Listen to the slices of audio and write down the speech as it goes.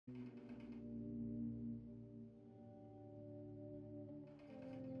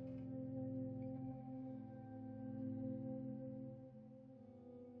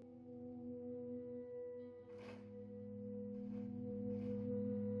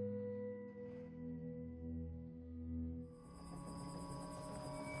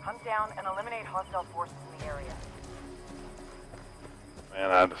Hunt down and eliminate hostile forces in the area.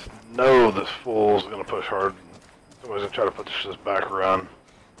 Man, I just know this fool's gonna push hard. Somebody's gonna try to put this back around.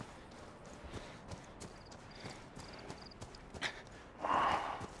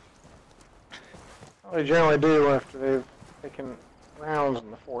 Well, they generally do after they've taken rounds in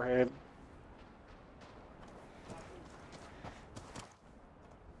the forehead.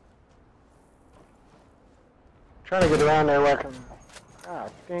 Trying to get around there where I can.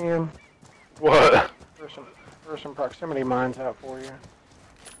 God damn. What? There's some proximity mines out for you.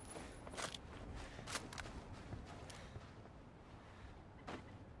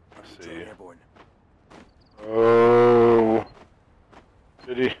 I see. Oh.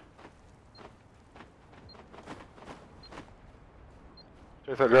 City.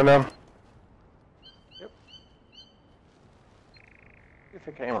 Take that gun down. Yep. If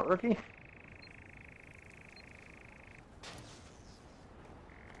it came a rookie.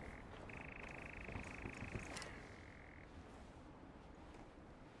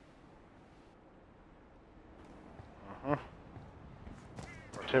 Our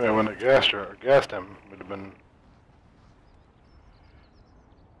teammate wouldn't have gassed him. Would have been.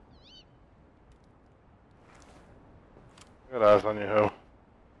 Got eyes on you, ho.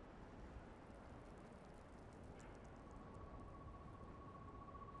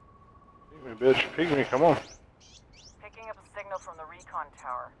 Peek me, bitch. Peek me, come on. Picking up a signal from the Recon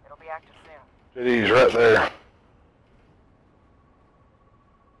tower. It'll be active soon. JD's right there.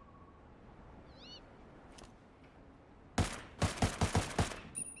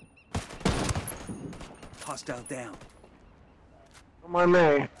 Hostile down. Don't mind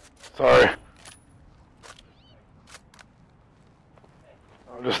me. Sorry.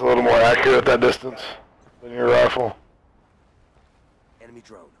 I'm just a little more accurate at that distance than your rifle. Enemy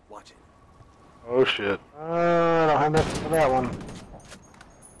drone. Watch it. Oh shit. I don't have nothing for that one.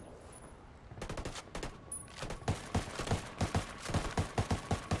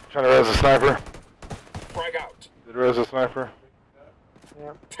 Trying to res a sniper. Frag out. Did res a sniper?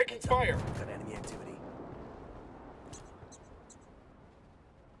 Yep. Taking fire. Got enemy activity.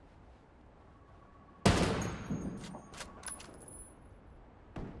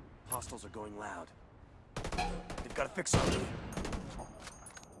 Hostiles are going loud. They've got to fix something.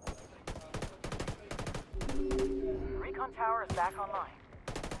 The Recon tower is back online.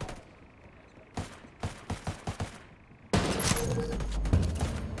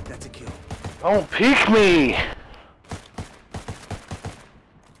 That's a kill. Don't peek me!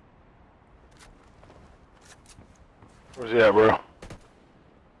 Where's he at, bro?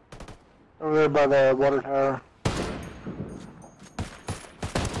 Over there by the water tower.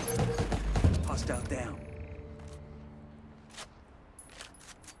 Hostile down.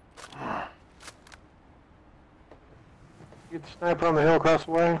 Get the sniper on the hill across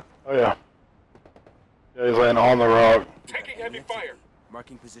the way. Oh yeah. Yeah, he's laying on the rock. Taking heavy fire.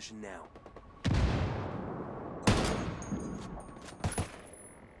 Marking position now.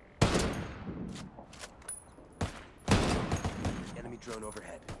 Enemy drone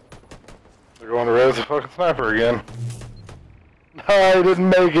overhead. They're going to res the fucking sniper again. No, he didn't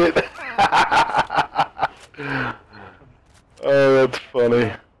make it. Oh, that's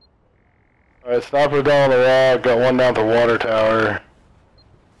funny. Alright, sniper down on the rock, got one down at the water tower.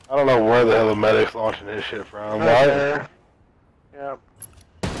 I don't know where the hell the medic's launching his shit from. Right there. Yep.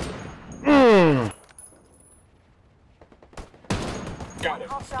 Got it.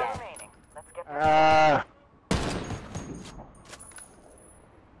 Hostile Down. remaining. Let's get this.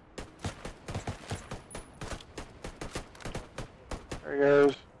 There he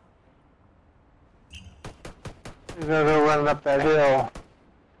goes. He's gonna go running up that hill.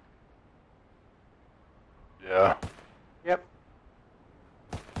 Yeah. Yep.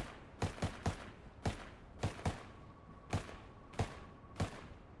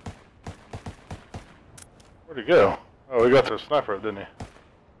 Where'd he go? Oh, he got the sniper up, didn't he?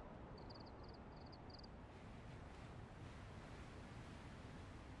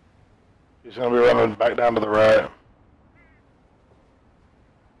 He's gonna be running back down to the right.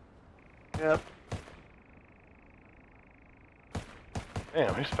 Yep.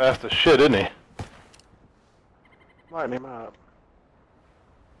 Damn, he's fast as shit, isn't he? Lighten him up.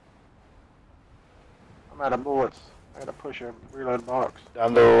 I'm out of bullets. I gotta push a reload box.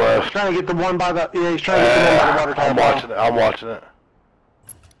 Down to the left. He's trying to get the one by the. Yeah, he's trying to get the one by the water tower. I'm watching it. I'm watching it.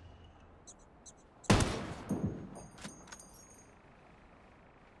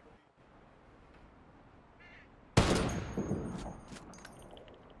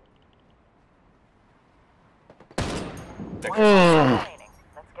 Remaining.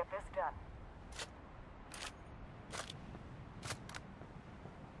 Let's get this done.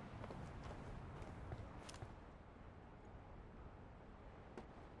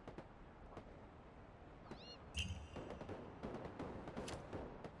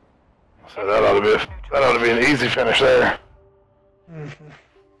 So that ought to be an easy finish there.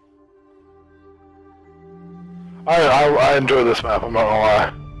 I enjoy this map, I'm not gonna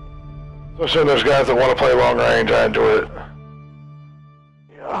lie. Especially when there's guys that want to play long range, I enjoy it.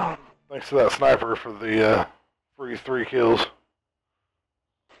 Yeah. Thanks to that sniper for the free 3 kills.